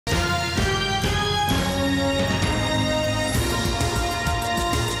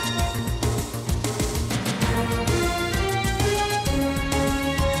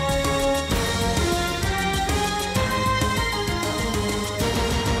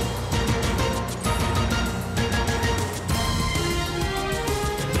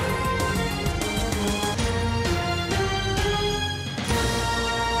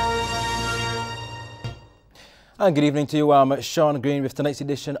And good evening to you, Sean Green with tonight's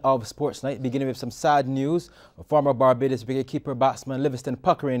edition of Sports Night. Beginning with some sad news. Former Barbados wicketkeeper batsman Livingston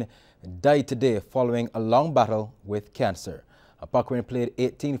Puckering died today following a long battle with cancer. Puckering played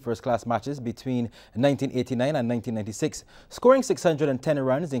 18 first-class matches between 1989 and 1996, scoring 610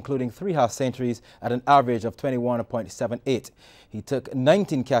 runs, including 3 half-centuries at an average of 21.78. He took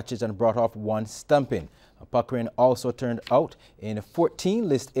 19 catches and brought off 1 stumping. Puckering also turned out in 14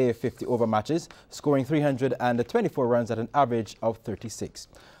 List A 50-over matches, scoring 324 runs at an average of 36.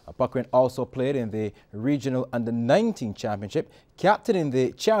 Puckering also played in the Regional Under-19 Championship, captaining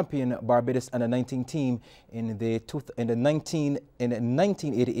the champion Barbados Under-19 team in the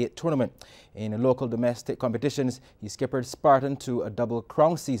 1988 tournament. In local domestic competitions, he skippered Spartan to a double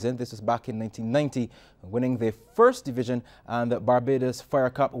crown season. This was back in 1990, winning the First Division and the Barbados Fire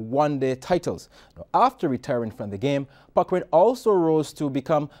Cup one-day titles. Now, after retiring from the game, Puckering also rose to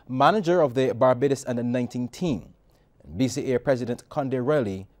become manager of the Barbados Under-19 team. BCA President Conde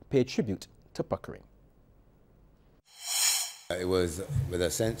Riley paid tribute to Puckering. It was with a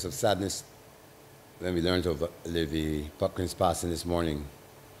sense of sadness when we learned of Livy Puckering's passing this morning.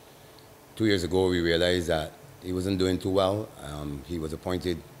 2 years ago, we realized that he wasn't doing too well. He was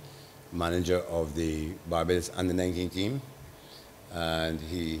appointed manager of the Barbados Under-19 team, and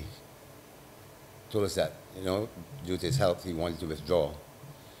he told us that, due to his health, he wanted to withdraw.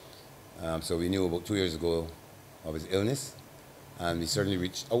 So we knew about 2 years ago of his illness, and we certainly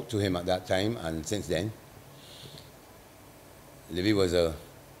reached out to him at that time, and since then. Livy was a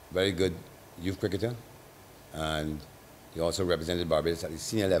very good youth cricketer, and he also represented Barbados at the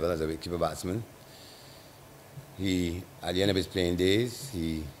senior level as a wicketkeeper batsman. At the end of his playing days,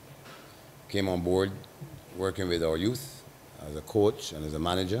 he came on board working with our youth as a coach and as a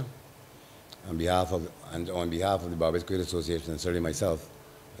manager. On behalf of the Barbados Cricket Association and certainly myself,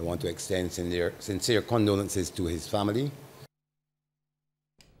 I want to extend sincere condolences to his family.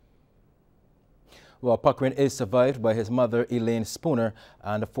 Well, Puckering is survived by his mother, Elaine Spooner,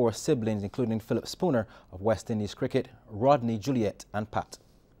 and 4 siblings, including Philip Spooner of West Indies Cricket, Rodney, Juliet, and Pat.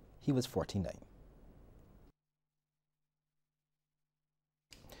 He was 49.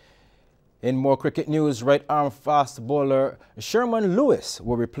 In more cricket news, right-arm fast bowler Sherman Lewis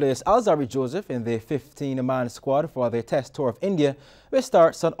will replace Alzari Joseph in the 15-man squad for the Test Tour of India, which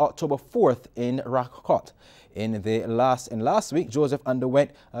starts on October 4th in Rakot. Last week, Joseph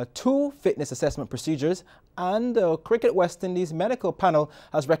underwent 2 fitness assessment procedures, and the Cricket West Indies medical panel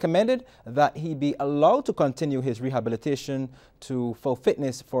has recommended that he be allowed to continue his rehabilitation to full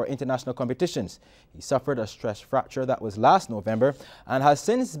fitness for international competitions. He suffered a stress fracture that was last November and has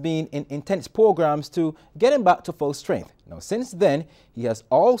since been in intense programs to get him back to full strength. Now, since then, he has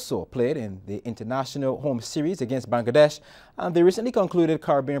also played in the International Home Series against Bangladesh and the recently concluded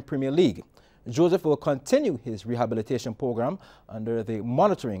Caribbean Premier League. Joseph will continue his rehabilitation program under the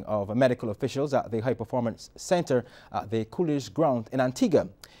monitoring of medical officials at the High Performance Center at the Coolidge Ground in Antigua.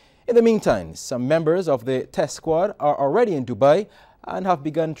 In the meantime, some members of the test squad are already in Dubai and have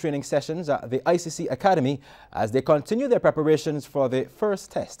begun training sessions at the ICC Academy as they continue their preparations for the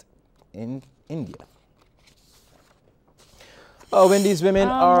first test in India. Windies women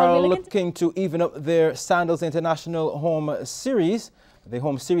are looking to even up their Sandals International Home Series. The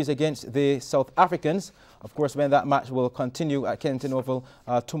home series against the South Africans, of course, when that match will continue at Kennington Oval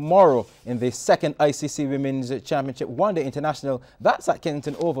tomorrow in the 2nd ICC Women's Championship One-Day International. That's at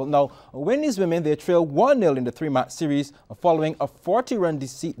Kennington Oval. Now, Windies women, they trail 1-0 in the 3-match series following a 40-run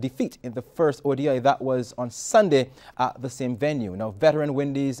defeat in the first ODI. That was on Sunday at the same venue. Now, veteran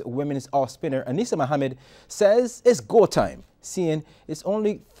Windies women's off-spinner Anisa Mohammed says it's go time, seeing it's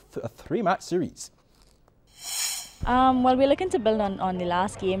only a 3-match series. Well, we're looking to build on the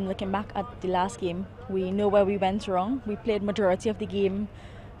last game. Looking back at the last game, we know where we went wrong. We played majority of the game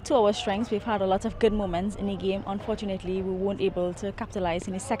to our strengths. We've had a lot of good moments in the game. Unfortunately, we weren't able to capitalize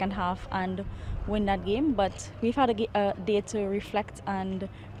in the second half and win that game. But we've had a day to reflect and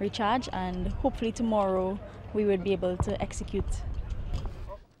recharge, and hopefully tomorrow we would be able to execute.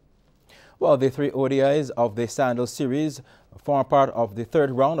 Well, the 3 ODIs of the Sandals series form part of the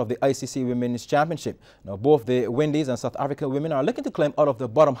 3rd round of the ICC Women's Championship. Now, both the Windies and South Africa women are looking to climb out of the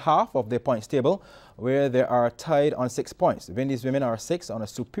bottom half of the points table, where they are tied on 6 points. The Windies women are 6th on a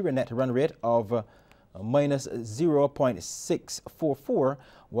superior net run rate of minus 0.644,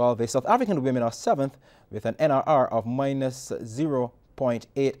 while the South African women are 7th with an NRR of minus 0.6.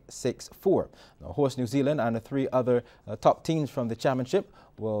 0.864. Now, host New Zealand and the 3 other top teams from the championship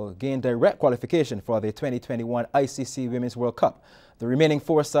will gain direct qualification for the 2021 ICC Women's World Cup. The remaining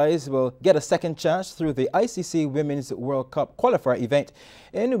 4 sides will get a second chance through the ICC Women's World Cup qualifier event,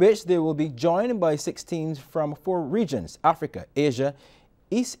 in which they will be joined by 6 teams from 4 regions: Africa, Asia,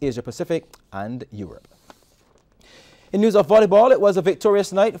 East Asia Pacific, and Europe. In news of volleyball, it was a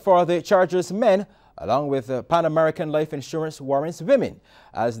victorious night for the Chargers men, along with Pan American Life Insurance Warrants women,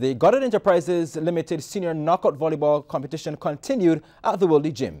 as the Goddard Enterprises Limited Senior Knockout Volleyball competition continued at the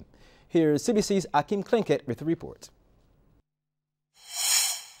Worldly Gym. Here's CBC's Akeem Klinkett with the report.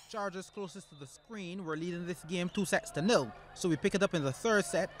 Chargers closest to the screen were leading this game 2-0, so we pick it up in the 3rd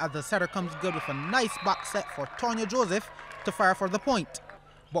set as the setter comes good with a nice back set for Tonya Joseph to fire for the point.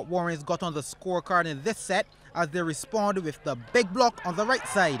 But Warrens got on the scorecard in this set as they responded with the big block on the right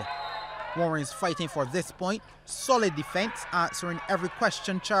side. Warrens fighting for this point, solid defense, answering every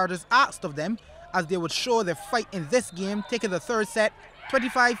question Chargers asked of them as they would show their fight in this game, taking the 3rd set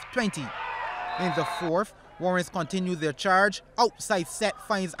 25-20. In the 4th, Warrens continued their charge. Outside set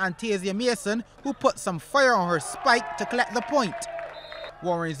finds Antasia Mason, who put some fire on her spike to collect the point.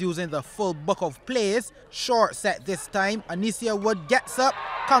 Warrens using the full book of plays. Short set this time. Anicia Wood gets up,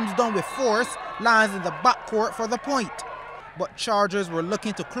 comes down with force, lands in the backcourt for the point. But Chargers were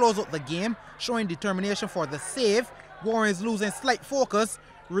looking to close out the game, showing determination for the save. Warrens losing slight focus,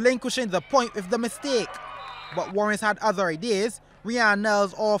 relinquishing the point with the mistake. But Warrens had other ideas. Rianne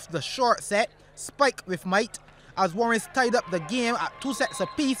Nels off the short set, spike with might, as Warrens tied up the game at 2 sets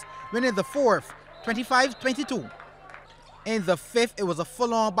apiece, winning the 4th, 25-22. In the 5th, it was a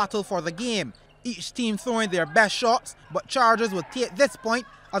full-on battle for the game. Each team throwing their best shots, but Chargers would take this point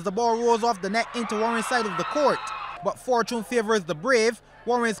as the ball rolls off the net into Warren's side of the court. But fortune favors the brave.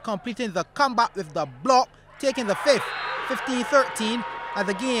 Warrens completing the comeback with the block, taking the 5th, 15-13, at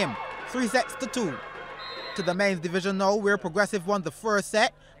the game, 3-2. To the men's division now, where Progressive won the 1st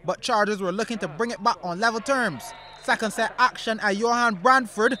set, but Chargers were looking to bring it back on level terms. 2nd set action at Johan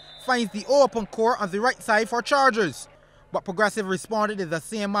Brandford finds the open court on the right side for Chargers. But Progressive responded in the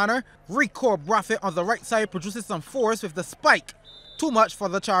same manner. Rico Braffett on the right side produces some force with the spike. Too much for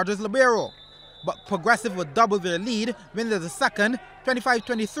the Chargers libero. But Progressive would double their lead, winning the 2nd,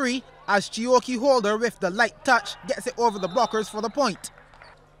 25-23, as Chioki Holder with the light touch gets it over the blockers for the point.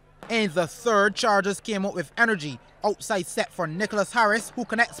 In the 3rd, Chargers came out with energy. Outside set for Nicholas Harris, who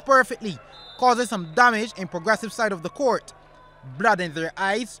connects perfectly, causing some damage in Progressive side of the court. Blood in their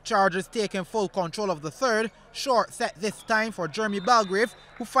eyes, Chargers taking full control of the 3rd. Short set this time for Jeremy Belgrave,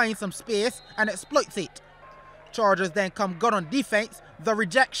 who finds some space and exploits it. Chargers then come good on defense, the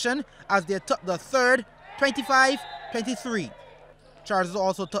rejection, as they took the 3rd, 25-23. Chargers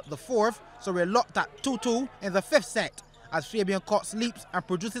also took the 4th, so we're locked at 2-2 in the 5th set, as Fabian Cox leaps and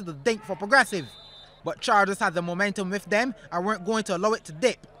produces the dink for Progressive. But Chargers had the momentum with them and weren't going to allow it to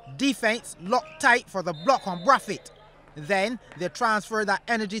dip. Defense locked tight for the block on Braffett. Then they transfer that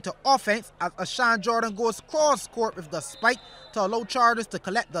energy to offense as Ashan Jordan goes cross court with the spike to allow Chargers to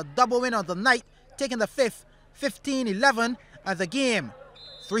collect the double win of the night, taking the 5th, 15-11 as the game,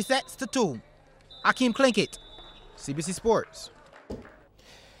 3-2. Akeem Klinkett, CBC Sports.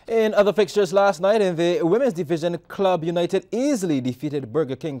 In other fixtures last night in the women's division, Club United easily defeated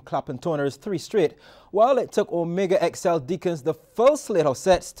Burger King Clapton Toners 3 straight, while it took Omega XL Deacons the full slate of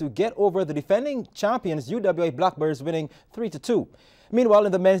sets to get over the defending champions UWA Blackbirds, winning 3-2. Meanwhile,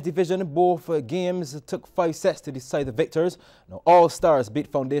 in the men's division, both games took 5 sets to decide the victors. Now, All Stars beat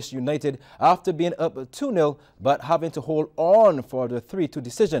Foundation United after being up 2-0, but having to hold on for the 3-2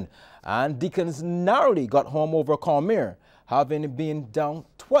 decision. And Deacons narrowly got home over Cormier, having been down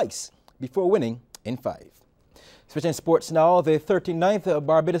twice before winning in 5. Switching sports now, the 39th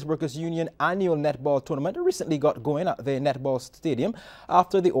Barbados Workers Union annual netball tournament recently got going at the netball stadium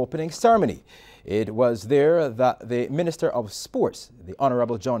after the opening ceremony. It was there that the Minister of Sports, the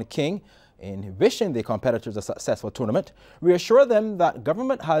Honorable John King, in wishing the competitors a successful tournament, reassured them that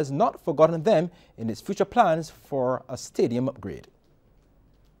government has not forgotten them in its future plans for a stadium upgrade.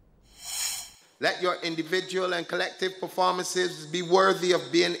 Let your individual and collective performances be worthy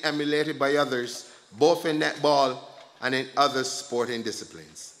of being emulated by others, both in netball and in other sporting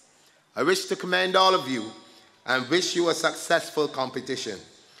disciplines. I wish to commend all of you and wish you a successful competition.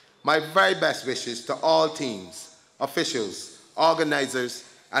 My very best wishes to all teams, officials, organizers,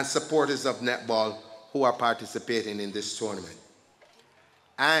 and supporters of netball who are participating in this tournament.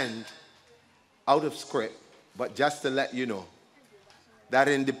 And out of script, but just to let you know, that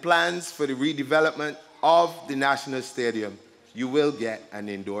in the plans for the redevelopment of the National Stadium, you will get an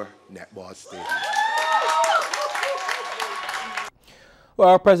indoor netball stadium.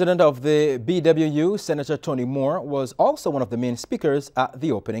 Well, President of the BWU, Senator Tony Moore, was also one of the main speakers at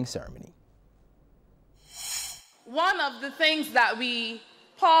the opening ceremony. One of the things that we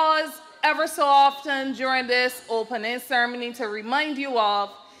pause ever so often during this opening ceremony to remind you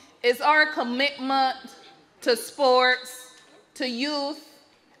of is our commitment to sports, to youth,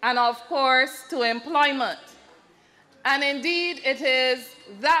 and of course to employment. And indeed, it is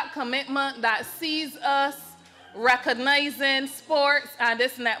that commitment that sees us recognizing sports and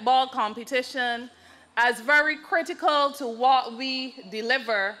this netball competition as very critical to what we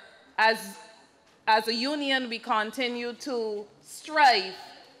deliver. As a union, we continue to strive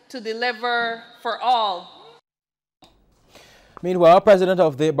to deliver for all. Meanwhile, President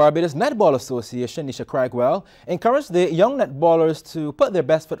of the Barbados Netball Association, Nisha Cragwell, encouraged the young netballers to put their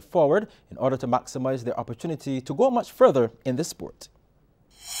best foot forward in order to maximize their opportunity to go much further in this sport.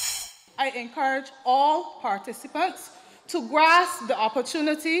 I encourage all participants to grasp the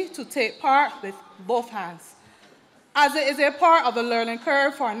opportunity to take part with both hands, as it is a part of the learning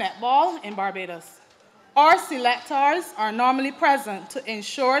curve for netball in Barbados. Our selectors are normally present to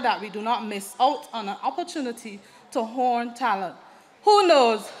ensure that we do not miss out on an opportunity to hone talent. Who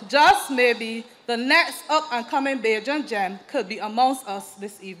knows, just maybe the next up-and-coming Bajan gem could be amongst us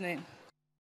this evening.